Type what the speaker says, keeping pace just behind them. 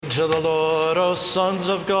to the Lord, O sons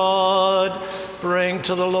of God. Bring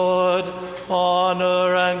to the Lord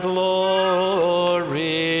honor and glory.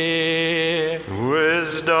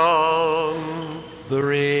 Wisdom. The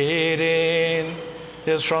reading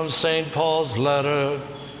is from St. Paul's letter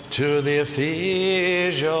to the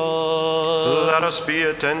Ephesians. Let us be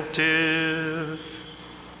attentive.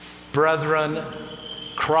 Brethren,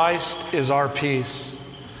 Christ is our peace,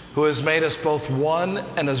 who has made us both one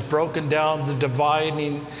and has broken down the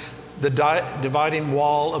dividing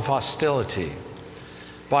wall of hostility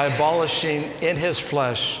by abolishing in his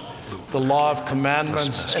flesh the law of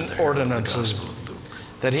commandments and ordinances,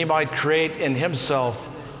 that he might create in himself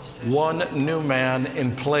one new man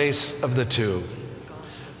in place of the two,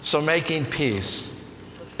 so making peace,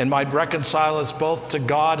 and might reconcile us both to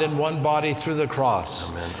God in one body through the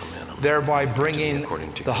cross, thereby bringing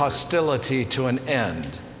the hostility to an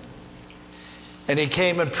end. And he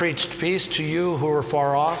came and preached peace to you who were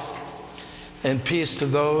far off, and peace to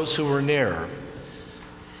those who were near.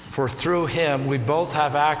 For through him we both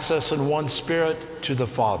have access in one Spirit to the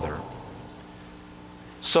Father.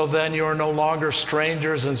 So then you are no longer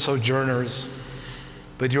strangers and sojourners,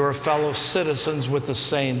 but you are fellow citizens with the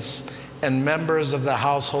saints and members of the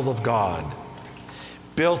household of God,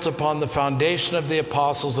 built upon the foundation of the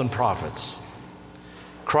apostles and prophets,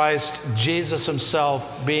 Christ Jesus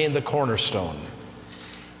himself being the cornerstone,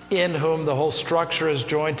 in whom the whole structure is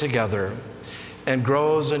joined together and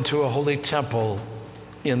grows into a holy temple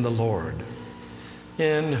in the Lord,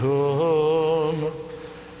 in whom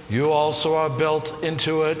you also are built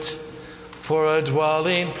into it for a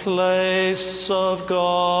dwelling place of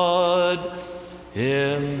God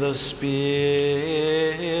in the Spirit.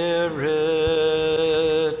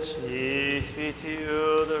 Peace be to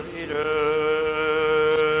you, the reader.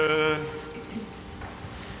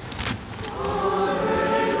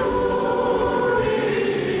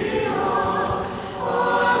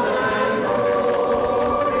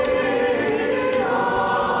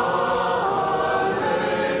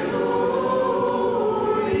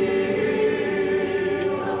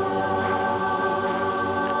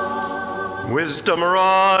 Wisdom,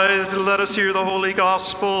 arise, let us hear the holy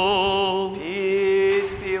gospel.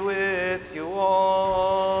 Peace be with you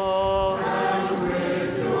all. And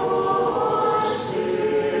with your spirit.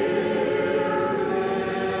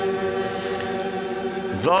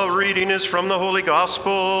 The reading is from the holy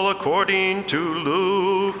gospel according to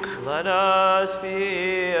Luke. Let us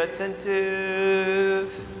be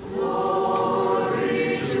attentive.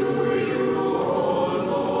 Glory to you, O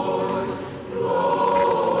Lord. Glory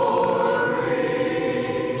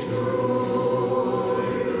to you.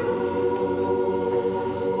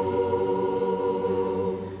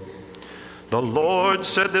 The Lord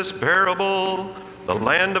said this parable: the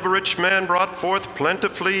land of a rich man brought forth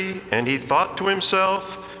plentifully, and he thought to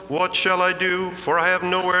himself, what shall I do? For I have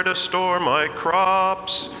nowhere to store my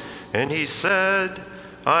crops. And he said,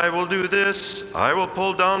 I will do this. I will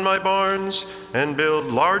pull down my barns and build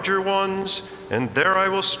larger ones, and there I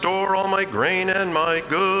will store all my grain and my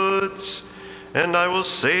goods. And I will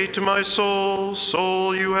say to my soul,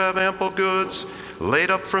 soul, you have ample goods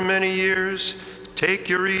laid up for many years. Take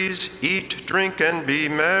your ease, eat, drink, and be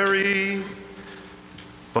merry.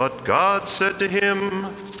 But God said to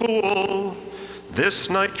him, fool, this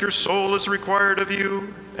night your soul is required of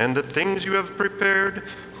you, and the things you have prepared,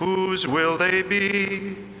 whose will they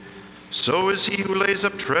be? So is he who lays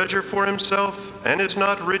up treasure for himself and is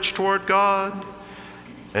not rich toward God.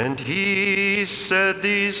 And he said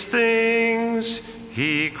these things.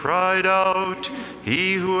 He cried out,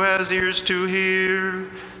 he who has ears to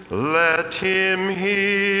hear, let him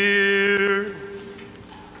hear.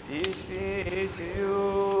 Peace be to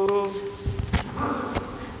you.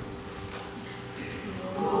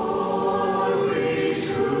 Glory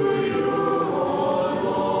to you, O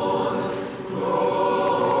Lord. Glory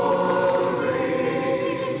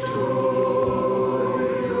to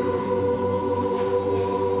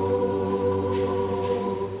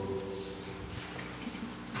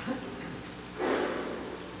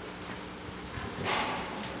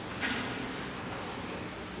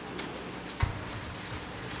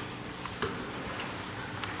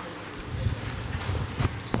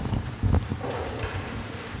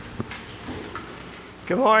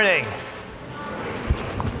Good morning.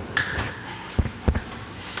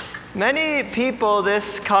 Many people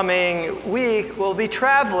this coming week will be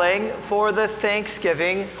traveling for the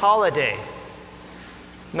Thanksgiving holiday.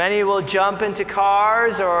 Many will jump into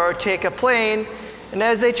cars or take a plane, and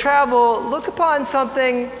as they travel, look upon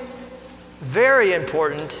something very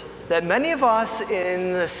important that many of us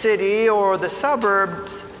in the city or the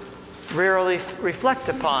suburbs rarely reflect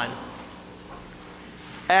upon.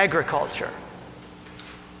 agriculture.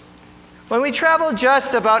 When we travel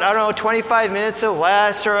just about, 25 minutes to the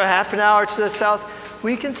west or a half an hour to the south,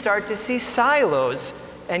 we can start to see silos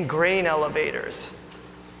and grain elevators.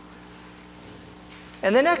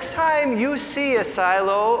 And the next time you see a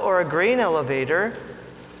silo or a grain elevator,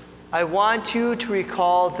 I want you to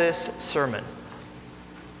recall this sermon.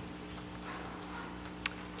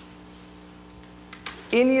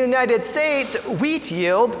 In the United States, wheat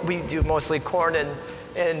yield, we do mostly corn and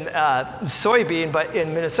soybean, but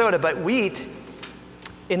in Minnesota, but wheat.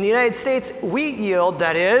 In the United States, wheat yield,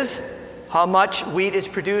 that is, how much wheat is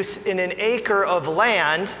produced in an acre of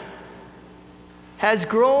land, has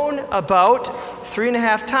grown about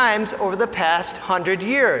 3.5 times over the past 100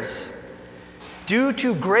 years due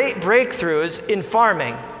to great breakthroughs in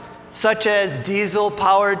farming, such as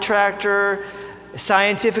diesel-powered tractor,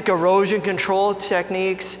 scientific erosion control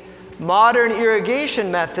techniques, modern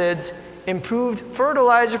irrigation methods, improved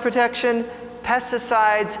fertilizer protection,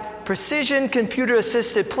 pesticides, precision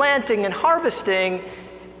computer-assisted planting and harvesting,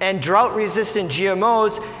 and drought-resistant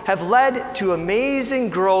GMOs have led to amazing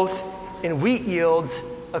growth in wheat yields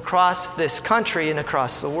across this country and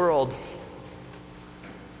across the world.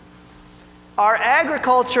 Our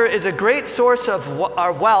agriculture is a great source of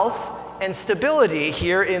our wealth and stability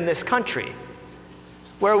here in this country,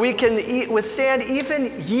 where we can withstand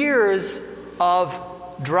even years of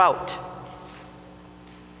drought.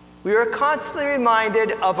 We are constantly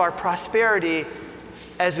reminded of our prosperity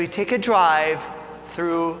as we take a drive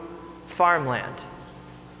through farmland.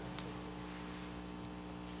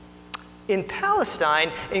 In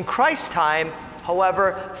Palestine, in Christ's time,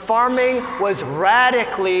 however, farming was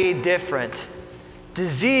radically different.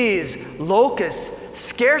 Disease, locusts,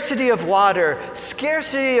 scarcity of water,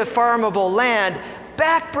 scarcity of farmable land,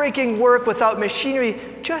 backbreaking work without machinery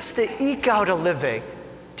just to eke out a living,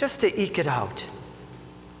 just to eke it out.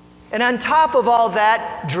 And on top of all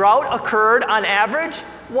that, drought occurred on average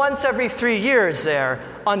once every 3 years there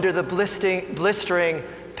under the blistering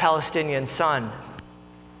Palestinian sun.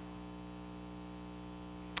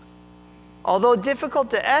 Although difficult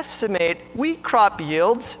to estimate, wheat crop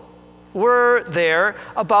yields were there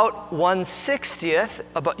about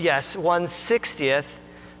 1/60th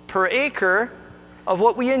per acre of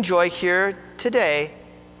what we enjoy here today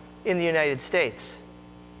in the United States.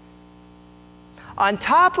 On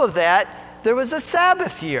top of that, there was a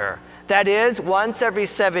Sabbath year. That is, once every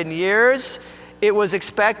 7 years, it was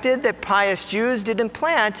expected that pious Jews didn't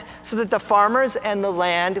plant so that the farmers and the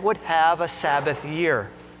land would have a Sabbath year,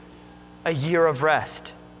 a year of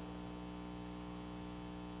rest.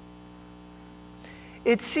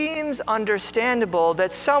 It seems understandable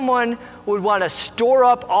that someone would want to store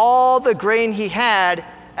up all the grain he had,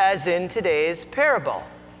 as in today's parable.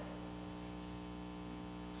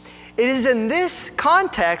 It is in this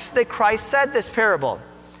context that Christ said this parable.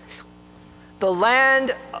 The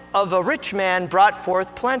land of a rich man brought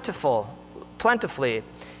forth plentifully.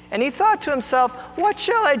 And he thought to himself, "What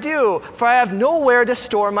shall I do? For I have nowhere to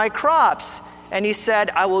store my crops." And he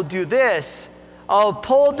said, "I will do this. I'll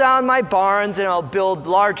pull down my barns and I'll build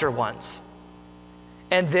larger ones.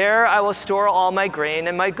 And there I will store all my grain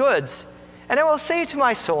and my goods. And I will say to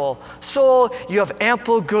my soul, 'Soul, you have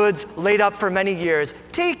ample goods laid up for many years.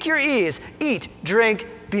 Take your ease, eat, drink,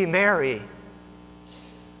 be merry.'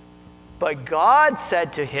 But God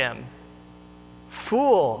said to him,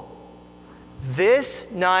 'Fool, this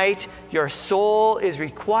night your soul is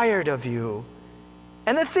required of you.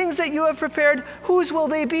 And the things that you have prepared, whose will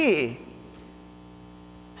they be?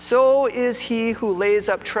 So is he who lays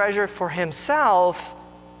up treasure for himself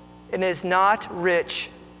and is not rich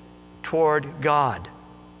toward God.'"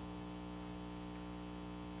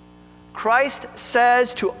 Christ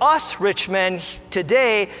says to us rich men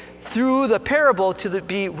today through the parable to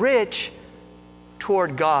be rich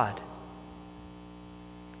toward God.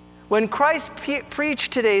 When Christ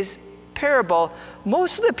preached today's parable,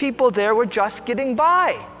 most of the people there were just getting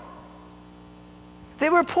by. They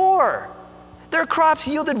were poor. Their crops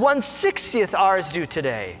yielded 1/60th ours do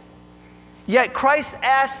today. Yet Christ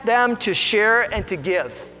asked them to share and to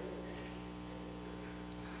give.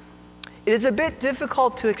 It is a bit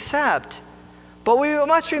difficult to accept, but we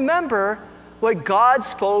must remember what God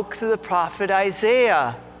spoke through the prophet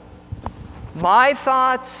Isaiah. "My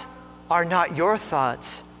thoughts are not your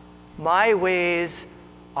thoughts. My ways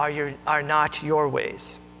are not your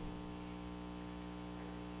ways."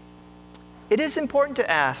 It is important to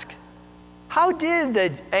ask, how did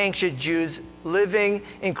the ancient Jews living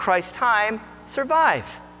in Christ's time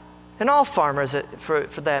survive? And all farmers, for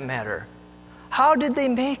that matter. How did they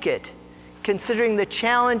make it, considering the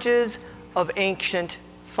challenges of ancient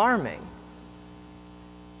farming?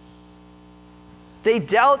 They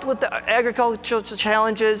dealt with the agricultural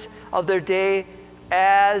challenges of their day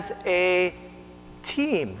as a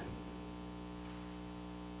team.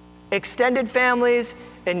 Extended families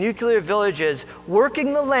and nuclear villages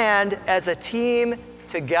working the land as a team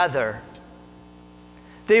together.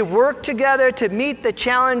 They worked together to meet the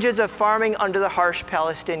challenges of farming under the harsh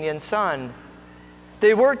Palestinian sun.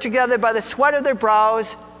 They worked together by the sweat of their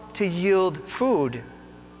brows to yield food.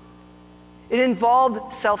 It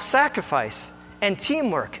involved self-sacrifice and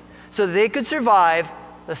teamwork so they could survive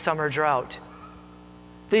the summer drought.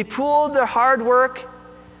 They pooled their hard work,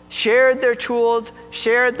 shared their tools,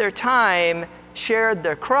 shared their time, shared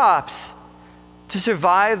their crops to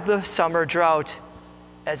survive the summer drought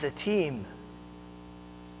as a team.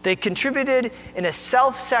 They contributed in a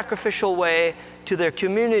self-sacrificial way to their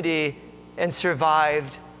community and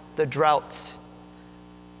survived the droughts.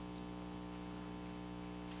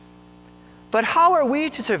 But how are we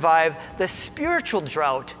to survive the spiritual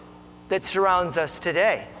drought that surrounds us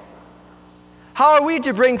today? How are we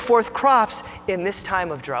to bring forth crops in this time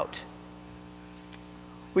of drought?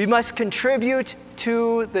 We must contribute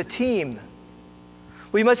to the team.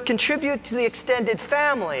 We must contribute to the extended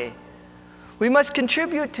family. We must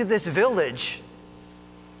contribute to this village.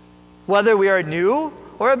 Whether we are new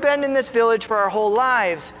or have been in this village for our whole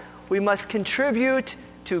lives, we must contribute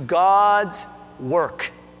to God's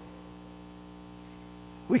work.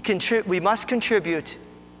 We must contribute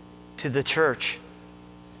to the church.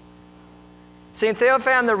 St.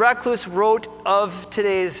 Theophan the Recluse wrote of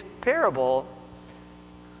today's parable,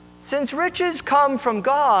 "Since riches come from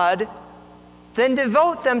God, then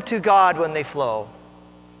devote them to God when they flow,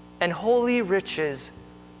 and holy riches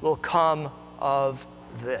will come of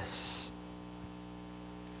this."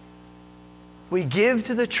 We give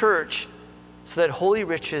to the church so that holy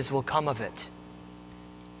riches will come of it.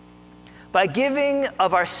 By giving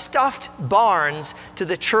of our stuffed barns to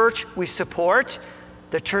the church, we support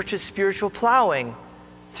the church's spiritual plowing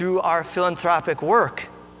through our philanthropic work.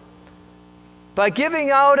 By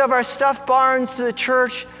giving out of our stuffed barns to the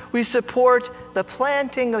church, we support the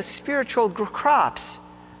planting of spiritual crops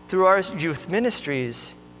through our youth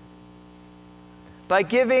ministries. By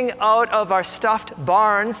giving out of our stuffed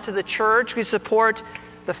barns to the church, we support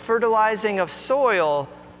the fertilizing of soil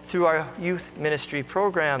through our youth ministry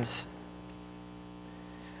programs.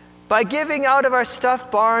 By giving out of our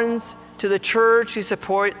stuffed barns to the church, we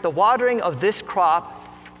support the watering of this crop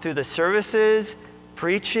through the services,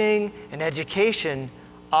 preaching, and education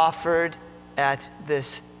offered at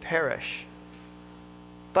this parish.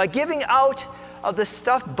 By giving out of the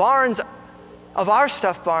stuffed barns, of our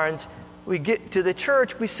stuffed barns, we get to the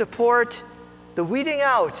church, we support the weeding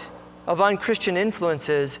out of unchristian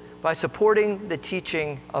influences by supporting the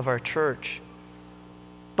teaching of our church.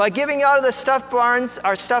 By giving out of the stuffed barns,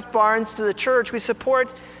 our stuffed barns to the church, we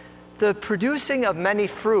support the producing of many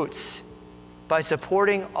fruits by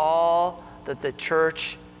supporting all that the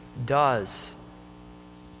church does.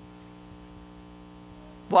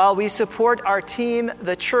 While we support our team,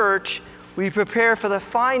 the church, we prepare for the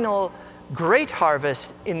final great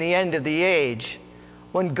harvest in the end of the age,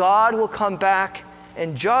 when God will come back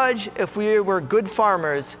and judge if we were good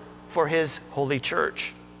farmers for his holy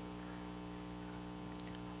church.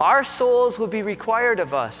 Our souls will be required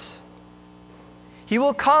of us. He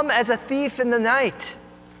will come as a thief in the night.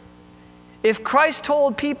 If Christ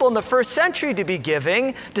told people in the first century to be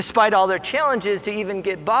giving, despite all their challenges to even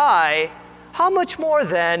get by, how much more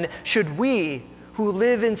then should we, who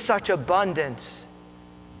live in such abundance,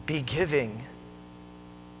 be giving?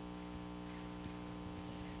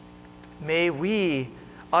 May we,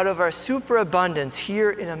 out of our superabundance here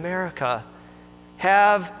in America,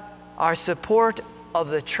 have our support of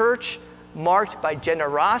the church marked by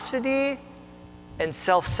generosity and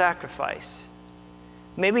self-sacrifice.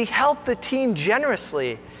 May we help the team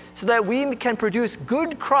generously so that we can produce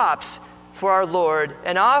good crops for our Lord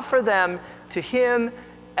and offer them to him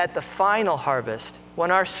at the final harvest,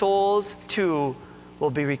 when our souls too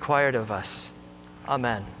will be required of us.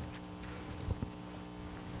 Amen.